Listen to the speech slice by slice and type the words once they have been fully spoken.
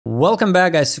Welcome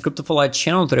back, guys, to QBSYLUHV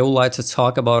channel. Today we'd like to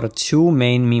talk about two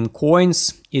main meme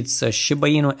coins. It's Shiba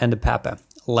Inu and the Pepe.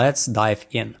 Let's dive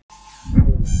in.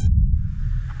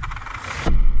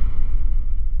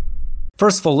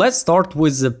 First of all, let's start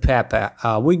with the Pepe.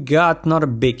 We got not a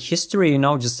big history,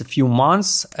 just a few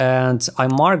months, and I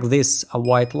mark this a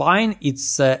white line.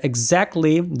 It's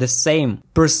exactly the same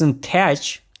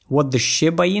percentage what the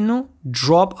Shiba Inu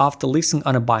drop after listing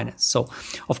on a Binance. So,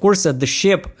 of course, the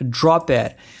SHIB dropped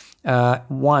in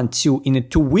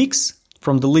 2 weeks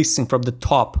from the listing from the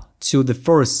top to the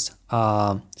first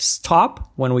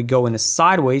stop when we go in a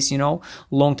sideways,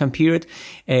 long-term period,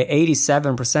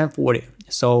 87%, 40.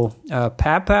 So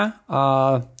Pepe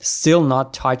still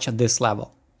not touch at this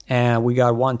level. And we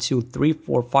got 1, 2, 3,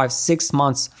 4, 5, 6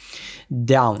 months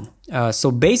down. So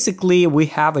basically we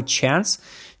have a chance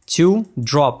to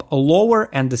drop lower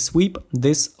and sweep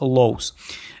this lows.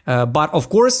 But of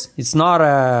course, it's not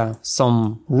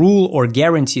some rule or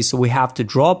guarantee, so we have to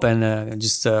drop and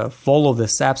just follow the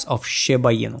steps of Shiba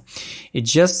Inu.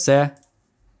 It's just a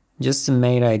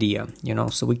main idea,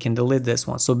 so we can delete this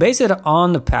one. So based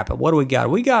on the Pepe, what do we got?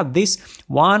 We got this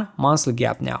 1 monthly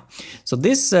gap now. So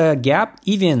this gap,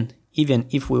 even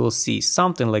if we will see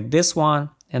something like this one,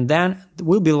 and then it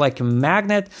will be like a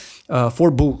magnet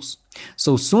for bulls.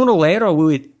 So sooner or later,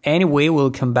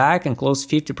 we'll come back and close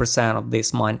 50% of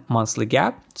this monthly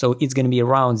gap. So it's going to be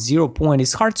around 0.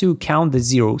 It's hard to count the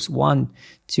zeros. 1,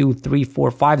 2, 3,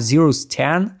 4, 5 zeros,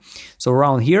 10. So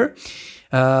around here,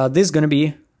 this is going to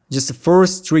be just the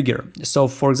first trigger. So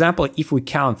for example, if we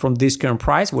count from this current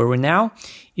price where we're now,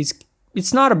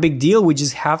 it's not a big deal. We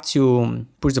just have to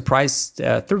push the price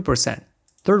 30%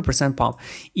 pump.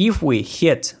 If we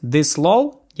hit this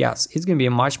low, yes, it's going to be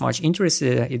much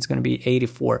interesting. It's going to be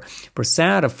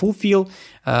 84%. A full fill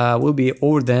will be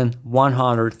over than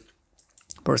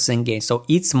 100% gain. So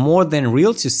it's more than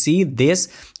real to see this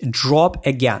drop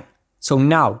again. So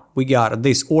now we got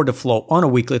this order flow on a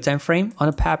weekly time frame on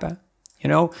a Pepe,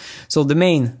 So the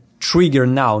main trigger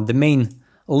now, the main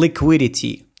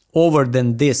liquidity over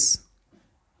than this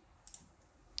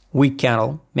weak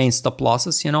candle, main stop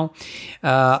losses,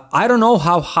 I don't know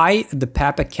how high the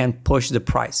Pepe can push the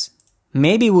price.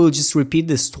 Maybe we'll just repeat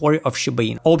the story of Shiba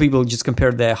Inu. All people just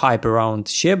compare the hype around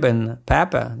SHIB and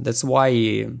Pepe. That's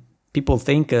why people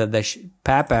think the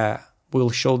Pepe will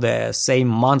show the same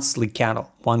monthly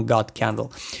candle, one god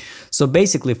candle. So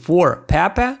basically for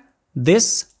Pepe,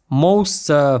 this most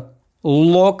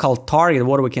local target,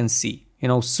 what we can see,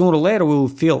 sooner or later we will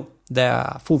feel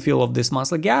the fulfill of this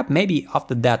monthly gap. Maybe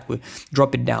after that we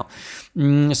drop it down.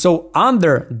 So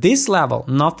under this level,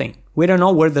 nothing. We don't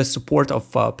know where the support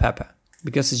of Pepe,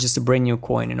 because it's just a brand new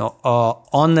coin,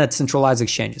 on the centralized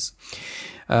exchanges.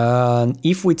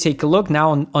 If we take a look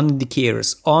now on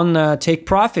indicators, on take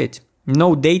profit,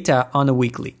 no data on a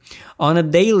weekly. On a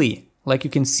daily, like you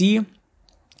can see,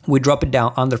 we drop it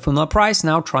down under fundamental price.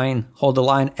 Now try and hold the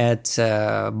line at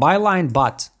buy line,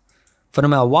 but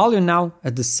fundamental value now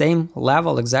at the same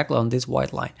level exactly on this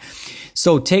white line.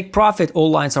 So take profit,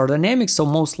 all lines are dynamic, so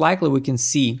most likely we can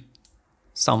see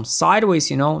some sideways,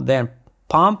 then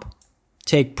pump,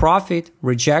 take profit,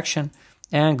 rejection,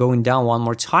 and going down one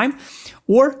more time,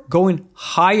 or going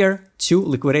higher to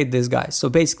liquidate this guy. So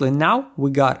basically now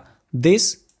we got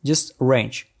this just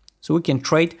range. So we can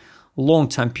trade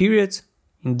long-term periods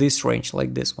in this range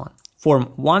like this one.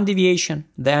 Form one deviation,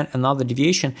 then another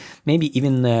deviation, maybe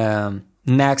even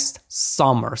next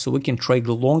summer. So we can trade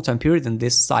the long-term period in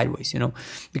this sideways,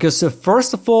 Because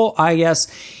first of all, I guess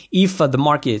if the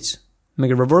market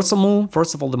make a reversal move,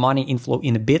 first of all, the money inflow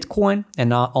in a Bitcoin, and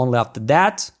not only after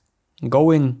that,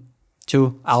 going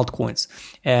to altcoins.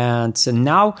 And so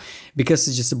now, because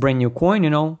it's just a brand new coin,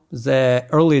 the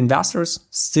early investors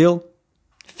still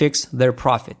fix their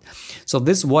profit. So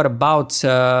this is what about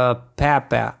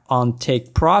Pepe on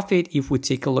take profit. If we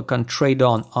take a look on trade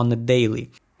on the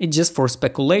daily, it's just for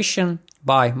speculation,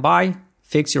 buy,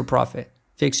 fix your profit,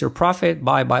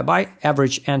 buy.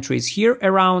 Average entry is here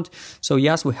around. So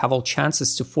yes, we have all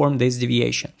chances to form this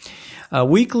deviation.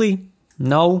 Weekly,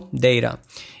 no data.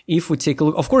 If we take a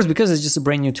look, of course, because it's just a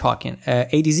brand new token,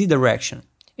 ADZ direction.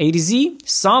 ADZ,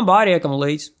 somebody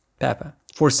accumulates Pepe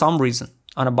for some reason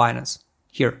on a Binance.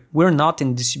 Here, we're not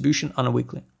in distribution on a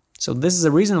weekly. So this is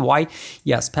the reason why,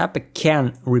 yes, Pepe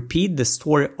can repeat the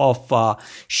story of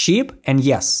SHIB. And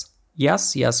yes,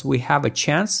 we have a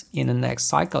chance in the next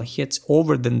cycle hits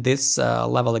over than this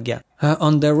level again.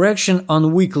 On direction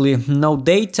on weekly, no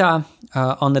data.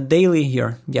 On the daily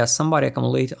here, yes, somebody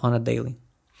accumulate on a daily.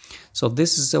 So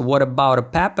this is what about a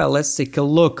Pepe. Let's take a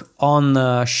look on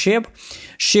SHIB.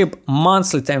 SHIB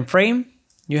monthly time frame.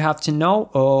 You have to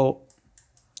know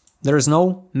There is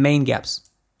no main gaps.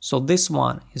 So this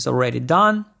one is already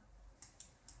done.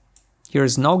 Here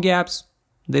is no gaps.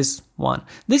 This one.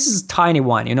 This is a tiny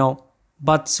one, you know,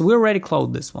 but we already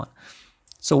closed this one.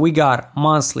 So we got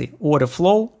monthly order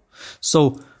flow.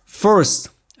 So first,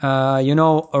 you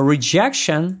know, a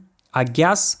rejection, I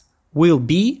guess, will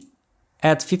be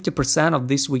at 50% of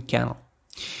this week candle.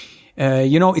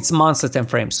 You know, it's monthly time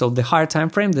frame. So the higher time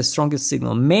frame, the strongest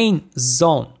signal. Main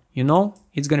zone, you know,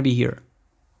 it's going to be here.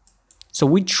 So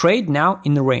we trade now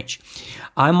in the range.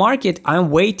 I mark it,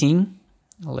 I'm waiting.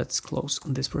 Let's close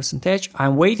on this percentage.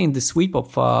 I'm waiting the sweep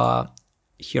of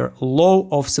here, low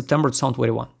of September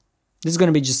 2021. This is going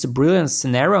to be just a brilliant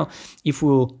scenario if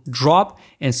we'll drop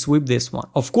and sweep this one.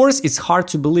 Of course, it's hard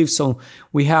to believe, so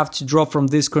we have to drop from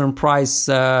this current price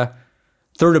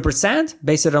 30%,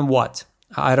 based on what?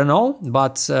 I don't know,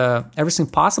 but everything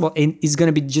possible, and it's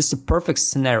going to be just a perfect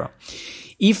scenario.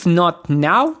 If not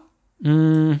now,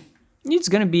 it's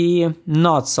going to be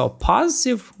not so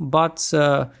positive, but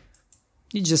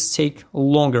it just take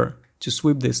longer to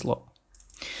sweep this low.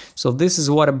 So this is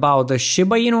what about the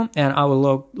Shiba Inu, and I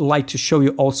would like to show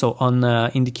you also on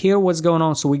indicator what's going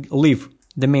on. So we leave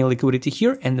the main liquidity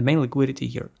here and the main liquidity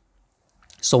here.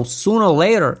 So sooner or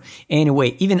later,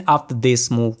 anyway, even after this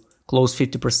move, close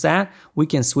 50%, we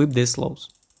can sweep these lows.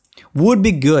 Would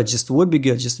be good, just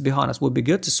to be honest, would be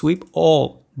good to sweep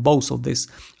both of these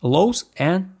lows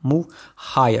and move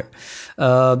higher.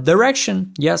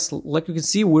 Direction, yes, like you can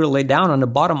see, we're laid down on the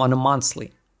bottom on a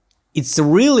monthly. It's a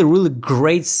really, really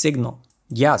great signal.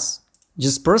 Yes,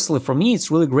 just personally for me,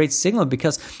 it's really great signal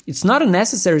because it's not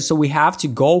unnecessary. So we have to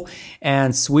go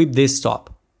and sweep this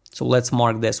top. So let's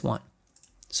mark this one.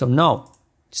 So no,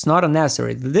 it's not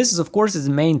unnecessary. This is, of course, is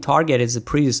the main target. It's the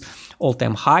previous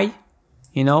all-time high,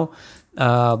 you know,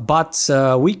 but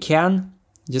we can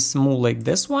just move like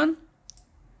this one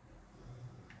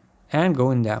and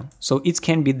going down. So it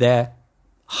can be the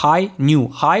high, new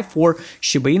high for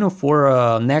Shiba Inu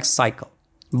for next cycle.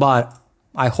 But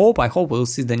I hope we'll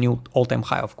see the new all-time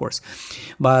high, of course.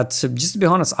 But just to be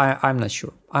honest, I'm not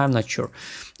sure. I'm not sure.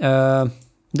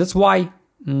 That's why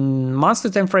monthly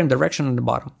time frame direction on the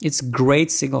bottom. It's a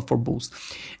great signal for bulls.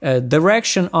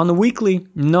 Direction on the weekly,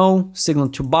 no signal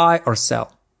to buy or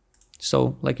sell.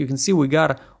 So like you can see, we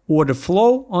got order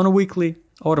flow on a weekly,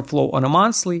 order flow on a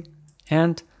monthly,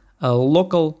 and a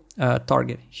local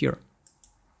target here.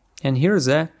 And here's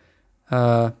a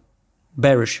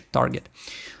bearish target.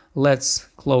 Let's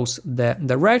close the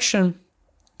direction.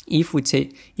 If we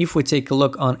take a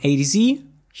look on ADZ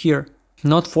here,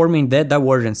 not forming that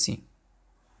divergence,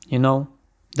 you know,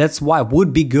 that's why it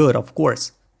would be good, of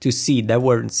course, to see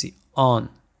divergence on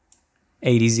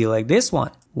ADZ like this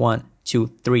one, 1,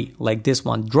 2, 3, like this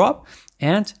one, drop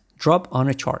and drop on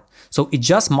a chart. So it's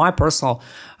just my personal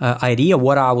idea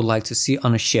what I would like to see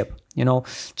on a SHIB. You know,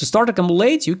 to start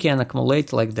accumulate, you can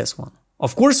accumulate like this one.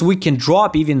 Of course, we can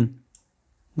drop even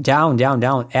down,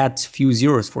 add few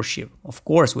zeros for SHIB. Of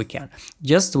course we can.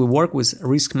 Just we work with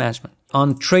risk management.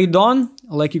 On trade on,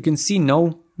 like you can see,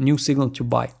 no new signal to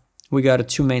buy. We got a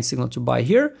two main signal to buy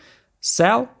here,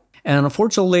 sell. And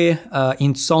unfortunately,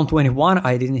 in 2021,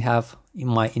 I didn't have in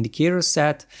my indicator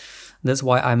set. That's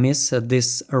why I missed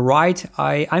this right.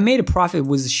 I made a profit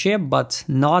with the SHIB, but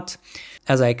not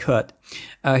as I could.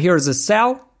 Here's a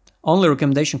sell, only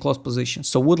recommendation close position.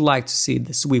 So would like to see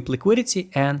the sweep liquidity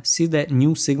and see the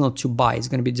new signal to buy. It's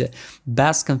going to be the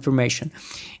best confirmation.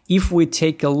 If we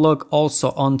take a look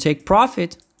also on take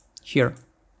profit, here,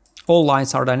 all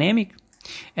lines are dynamic.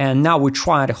 And now we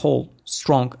try to hold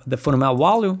strong the fundamental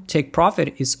value. Take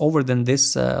profit is over than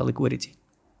this liquidity.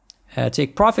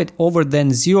 Take profit over than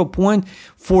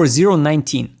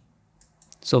 0.4019.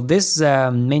 So this is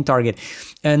main target.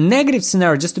 A negative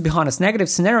scenario, just to be honest, negative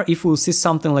scenario if we'll see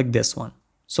something like this one.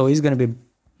 So it's going to be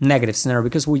negative scenario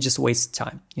because we just wasted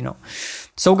time, you know.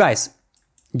 So guys,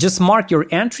 just mark your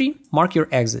entry, mark your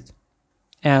exit.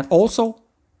 And also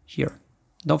here,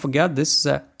 don't forget this is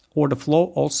a order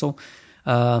flow also.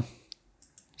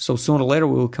 So sooner or later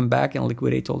we will come back and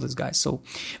liquidate all these guys. So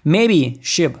maybe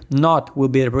SHIB not will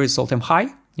be the previous all-time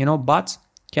high, you know, but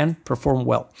can perform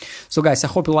well. So guys, I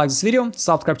hope you like this video.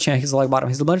 Subscribe channel, hit the like button,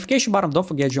 hit the notification button. Don't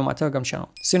forget to join my Telegram channel.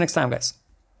 See you next time, guys.